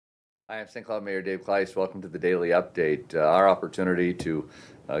Hi, I'm St. Cloud Mayor Dave Kleist. Welcome to the Daily Update. Our opportunity to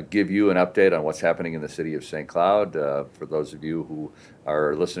give you an update on what's happening in the city of St. Cloud. For those of you who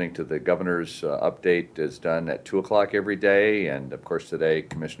are listening to the governor's update, is done at 2 o'clock every day. And of course, today,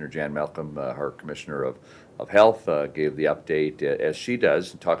 Commissioner Jan Malcolm, our Commissioner of Health, gave the update as she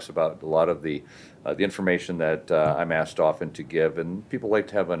does and talks about a lot of the information that I'm asked often to give, and people like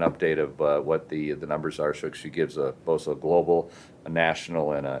to have an update of what the numbers are. So she gives both a global, a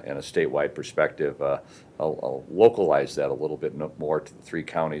national, and a statewide perspective. I'll localize that a little bit more to the three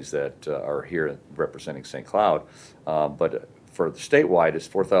counties that are here representing St. Cloud. But for the statewide, it's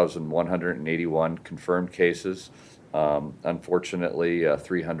 4,181 confirmed cases. Unfortunately,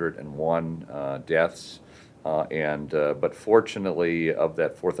 301 deaths. But fortunately, of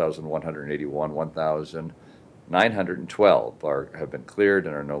that 4,181, 1,912 have been cleared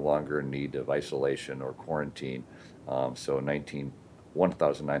and are no longer in need of isolation or quarantine. So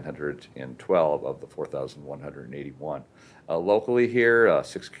 1,912 of the 4,181. Locally here,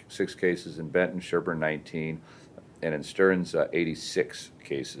 six cases in Benton, Sherburne 19, and in Stearns 86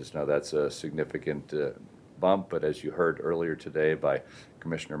 cases. Now that's a significant bump, but as you heard earlier today by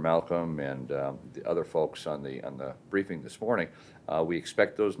Commissioner Malcolm and the other folks on the briefing this morning, we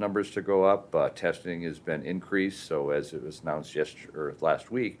expect those numbers to go up. Testing has been increased, so as it was announced last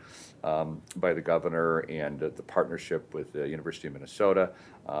week by the governor and the partnership with the University of Minnesota,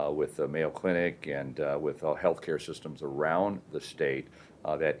 with the Mayo Clinic, and with all healthcare systems around the state,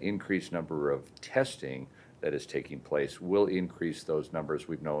 that increased number of testing that is taking place will increase those numbers.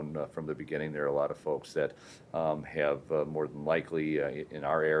 We've known from the beginning there are a lot of folks that have more than likely in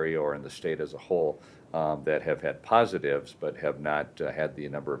our area or in the state as a whole that have had positives but have not had the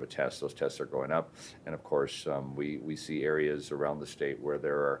number of tests. Those tests are going up. And of course, we see areas around the state where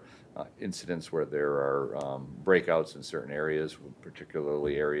there are incidents where there are breakouts in certain areas,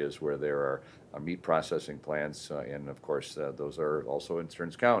 particularly areas where there are meat processing plants, and of course those are also in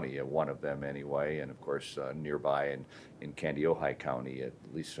Stearns County, one of them anyway, and of course nearby in Kandiyohi County, at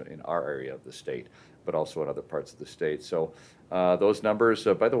least in our area of the state, but also in other parts of the state. So those numbers,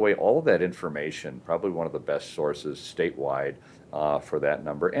 by the way, all of that information, probably one of the best sources statewide for that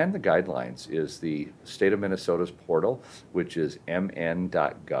number, and the guidelines, is the state of Minnesota's portal, which is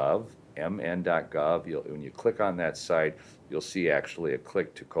mn.gov. mn.gov. When you click on that site, you'll see actually a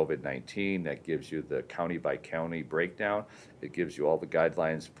click to COVID-19 that gives you the county by county breakdown. It gives you all the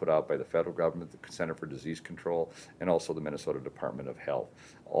guidelines put out by the federal government, the Center for Disease Control, and also the Minnesota Department of Health.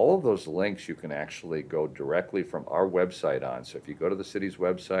 All of those links you can actually go directly from our website on. So if you go to the city's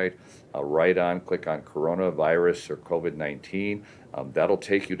website, click on coronavirus or COVID-19, that'll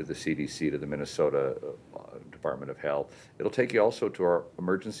take you to the CDC, to the Minnesota Department of Health. It'll take you also to our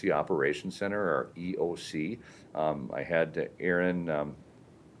Emergency Operations Center, our EOC. I had Erin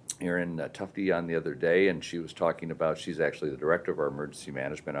Tufte on the other day, and she was talking about, she's actually the director of our emergency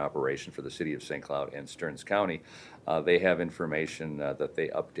management operation for the city of St. Cloud and Stearns County. They have information that they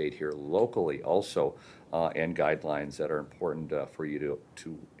update here locally also, and guidelines that are important for you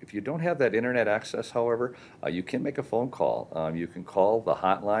to, if you don't have that internet access, however, you can make a phone call. You can call the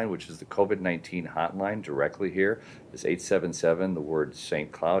hotline, which is the COVID-19 hotline directly here. It's 877, the word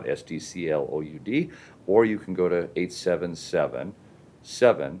St. Cloud, SDCLOUD, or you can go to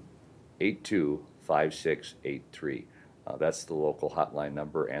 877-782-5683. That's the local hotline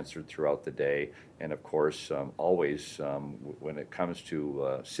number, answered throughout the day. And of course, always when it comes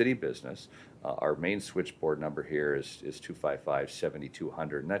to city business, our main switchboard number here is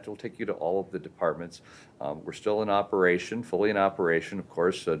 255-7200, and that will take you to all of the departments. We're still in operation, fully in operation, of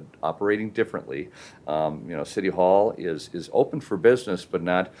course, operating differently. City Hall is open for business, but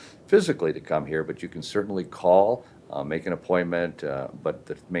not physically to come here, but you can certainly call, make an appointment, but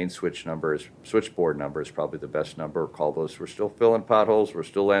the main switchboard number is probably the best number. Call those. We're still filling potholes. We're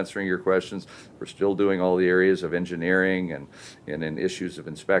still answering your questions. We're still doing all the areas of engineering and in issues of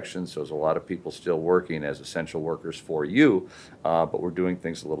inspection. So there's a lot of people still working as essential workers for you, but we're doing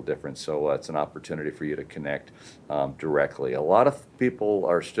things a little different. So it's an opportunity for you to connect directly. A lot of people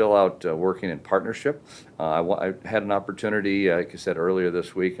are still out working in partnership. I had an opportunity, like I said earlier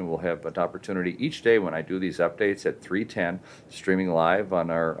this week, and we'll have an opportunity each day when I do these updates at 3:10, streaming live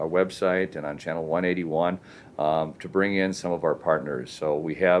on our website and on channel 181, to bring in some of our partners. So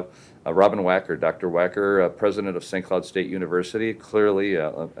we have Robin Wacker, Dr. Wacker, president of St. Cloud State University. Clearly,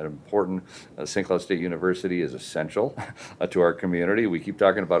 an important St. Cloud State University is essential to our community. We keep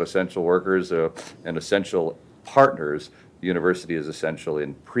talking about essential workers and essential partners. the university is essential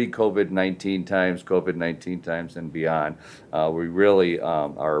in pre-COVID-19 times, COVID-19 times, and beyond. We really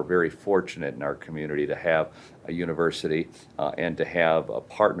are very fortunate in our community to have a university and to have a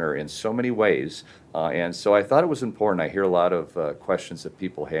partner in so many ways. And so I thought it was important. I hear a lot of questions that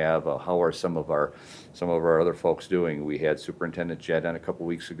people have. How are some of our other folks doing? We had Superintendent Jed on a couple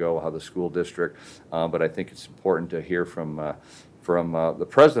weeks ago, how the school district, but I think it's important to hear from the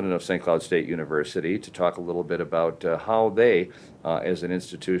president of St. Cloud State University to talk a little bit about how they, as an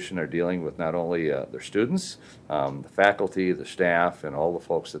institution, are dealing with not only their students, the faculty, the staff, and all the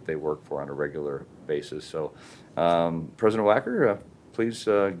folks that they work for on a regular basis. So, President Wacker, please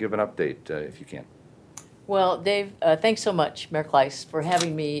give an update if you can. Well, Dave, thanks so much, Mayor Kleiss, for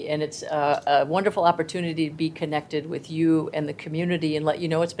having me, and it's a wonderful opportunity to be connected with you and the community and let you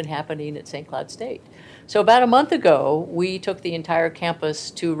know what's been happening at St. Cloud State. So about a month ago, we took the entire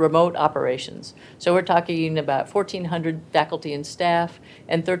campus to remote operations. So we're talking about 1,400 faculty and staff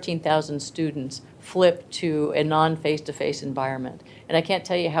and 13,000 students flipped to a non-face-to-face environment. And I can't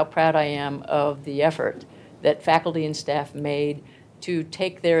tell you how proud I am of the effort that faculty and staff made to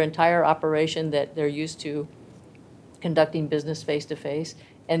take their entire operation that they're used to conducting business face-to-face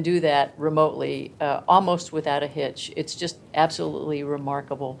and do that remotely, almost without a hitch. It's just absolutely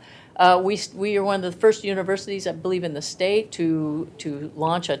remarkable. We are one of the first universities, I believe, in the state to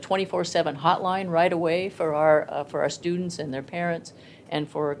launch a 24/7 hotline right away for our students and their parents, and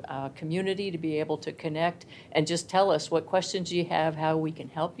for community to be able to connect and just tell us what questions you have, how we can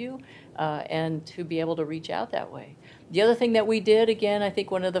help you, and to be able to reach out that way. The other thing that we did, again, I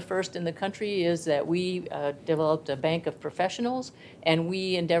think one of the first in the country, is that we developed a bank of professionals, and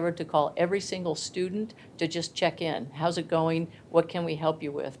we endeavored to call every single student to just check in. How's it going? What can we help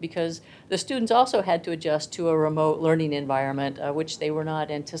you with? Because the students also had to adjust to a remote learning environment, which they were not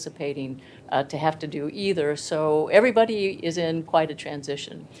anticipating to have to do either. So everybody is in quite a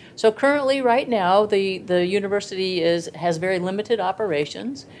transition. So currently, right now, the university has very limited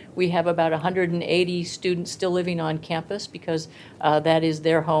operations. We have about 180 students still living on campus because that is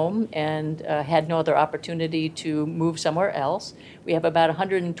their home and had no other opportunity to move somewhere else. We have about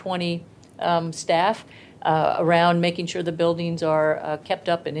 120 staff around making sure the buildings are kept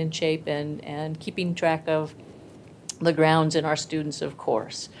up and in shape and keeping track of the grounds and our students, of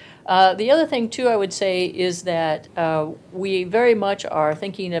course. The other thing, too, I would say is that we very much are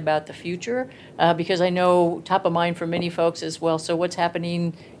thinking about the future because I know top of mind for many folks is, well, so what's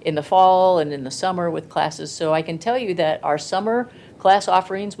happening in the fall and in the summer with classes? So I can tell you that our summer class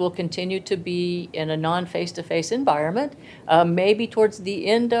offerings will continue to be in a non-face-to-face environment. Maybe towards the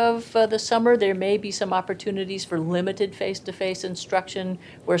end of the summer, there may be some opportunities for limited face-to-face instruction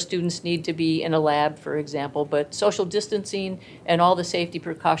where students need to be in a lab, for example, but social distancing and all the safety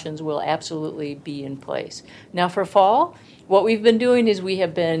precautions will absolutely be in place. Now for fall, what we've been doing is we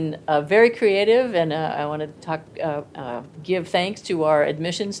have been very creative, and I want to give thanks to our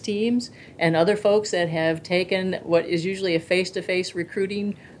admissions teams and other folks that have taken what is usually a face-to-face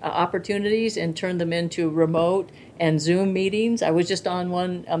recruiting opportunities and turned them into remote and Zoom meetings. I was just on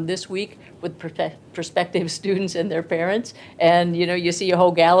one this week with prospective students and their parents, and you see a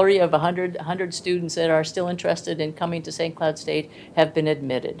whole gallery of 100 students that are still interested in coming to St. Cloud State have been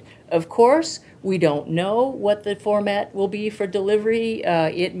admitted. Of course, we don't know what the format will be for delivery.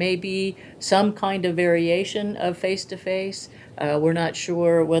 It may be some kind of variation of face-to-face. We're not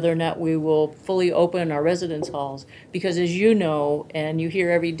sure whether or not we will fully open our residence halls because, as you know, and you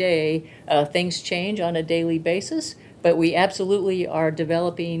hear every day, things change on a daily basis. But we absolutely are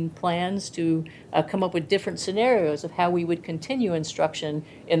developing plans to come up with different scenarios of how we would continue instruction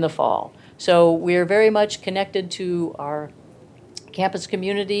in the fall. So we're very much connected to our campus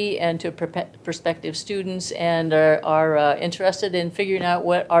community and to prospective students, and are interested in figuring out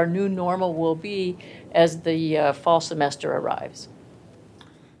what our new normal will be as the fall semester arrives.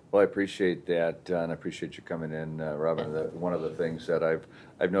 Well, I appreciate that, and I appreciate you coming in, Robin. One of the things that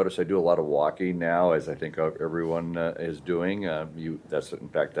I've noticed, I do a lot of walking now, as I think everyone is doing.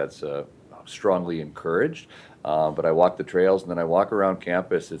 That's strongly encouraged. But I walk the trails, and then I walk around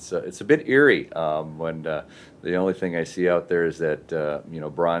campus. It's a bit eerie when the only thing I see out there is that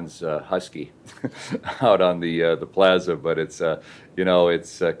bronze husky out on the plaza. But it's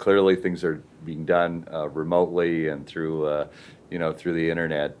clearly things are being done remotely and through through the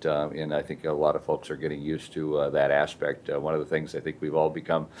internet, and I think a lot of folks are getting used to that aspect. One of the things I think we've all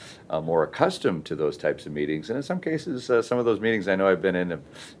become more accustomed to those types of meetings, and in some cases, some of those meetings I know I've been in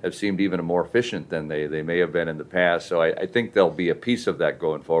have seemed even more efficient than they may have been in the past. So I think there'll be a piece of that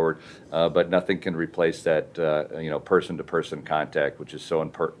going forward, but nothing can replace that person-to-person contact, which is so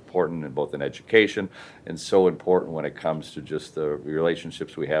important in both in education and so important when it comes to just the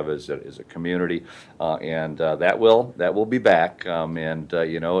relationships we have as a community, and that will be back, and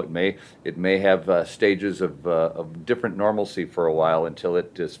it may have stages of different normalcy for a while until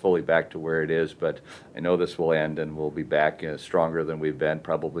it is fully back to where it is, but I know this will end and we'll be back stronger than we've been,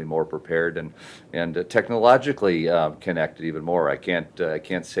 probably more prepared and technologically connected even more. I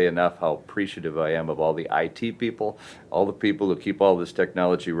can't say enough how appreciative I am of all the IT people, all the people who keep all this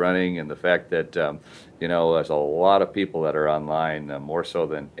technology running, and the fact that there's a lot of people that are online, more so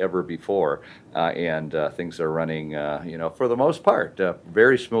than ever before, and things are running, for the most part,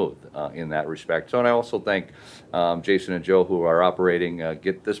 very smooth in that respect. So, and I also thank Jason and Joe, who are operating,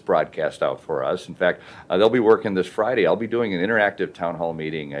 get this broadcast out for us. In fact, they'll be working this Friday. I'll be doing an interactive town hall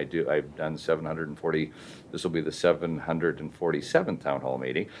meeting. I've done 740. This will be the 747th town hall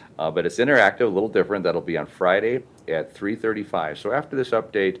meeting, but it's interactive, a little different. That'll be on Friday at 3:35. So after this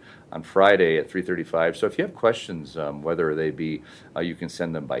update on Friday at 3:35. So if you have questions, whether they be, you can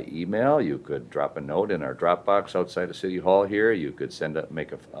send them by email. You could drop a note in our Dropbox outside of City Hall here. You could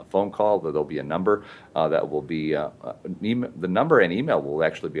make a phone call. There'll be a number that will be the number and email will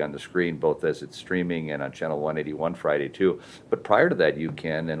actually be on the screen, both as it's streaming and on channel 181 Friday too. But prior to that, you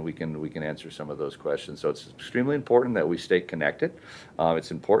can, and we can answer some of those questions. So it's extremely important that we stay connected.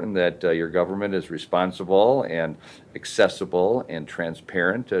 It's important that your government is responsible and accessible and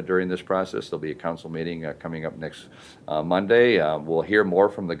transparent during this process. There'll be a council meeting coming up next Monday. We'll hear more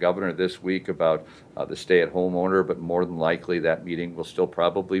from the governor this week about the stay-at-home order, but more than likely that meeting will still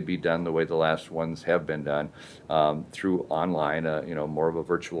probably be done the way the last ones have been done, through online, more of a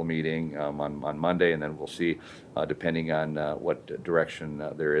virtual meeting on Monday, and then we'll see, depending on what direction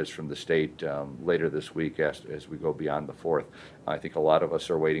there is from the state later this week as we go beyond the 4th. I think a lot of us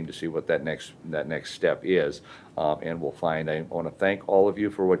are waiting to see what that next step is, and we'll find. I want to thank all of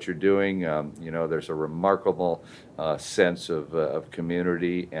you for what you're doing. There's a remarkable sense of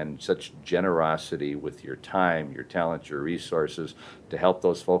community and such generosity with your time, your talent, your resources to help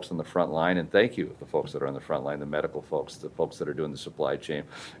those folks on the front line. And thank you, the folks that are on the front line, the medical folks, the folks that are doing the supply chain,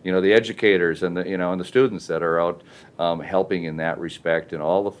 the educators and the students that are out helping in that respect, and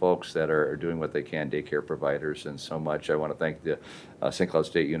all the folks that are doing what they can, daycare providers, and so much. I want to thank the St. Cloud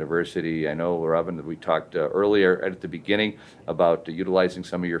State University. I know, Robin, we talked earlier at the beginning about utilizing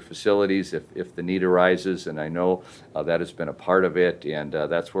some of your facilities if the need arises, and I know that has been a part of it, and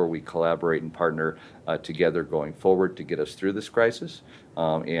that's where we collaborate and partner together going forward to get us through this crisis.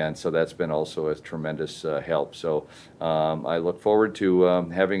 And so that's been also a tremendous help. So I look forward to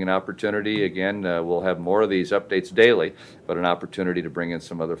having an opportunity. Again, we'll have more of these updates daily, but an opportunity to bring in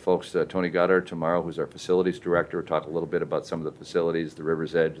some other folks. Tony Goddard tomorrow, who's our facilities director, will talk a little bit about some of the facilities, the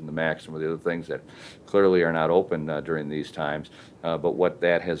River's Edge and the MAC, some of the other things that clearly are not open during these times, but what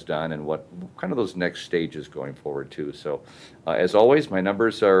that has done and what kind of those next stages going forward too. So as always, my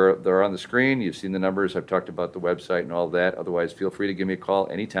numbers they're on the screen. You've seen the numbers. I've talked about the website and all that. Otherwise, feel free to give me a call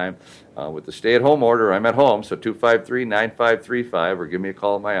anytime. With the stay-at-home order, I'm at home, so 253-9535, or give me a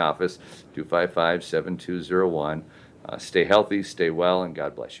call at my office, 255-7201. Stay healthy, stay well, and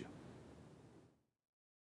God bless you.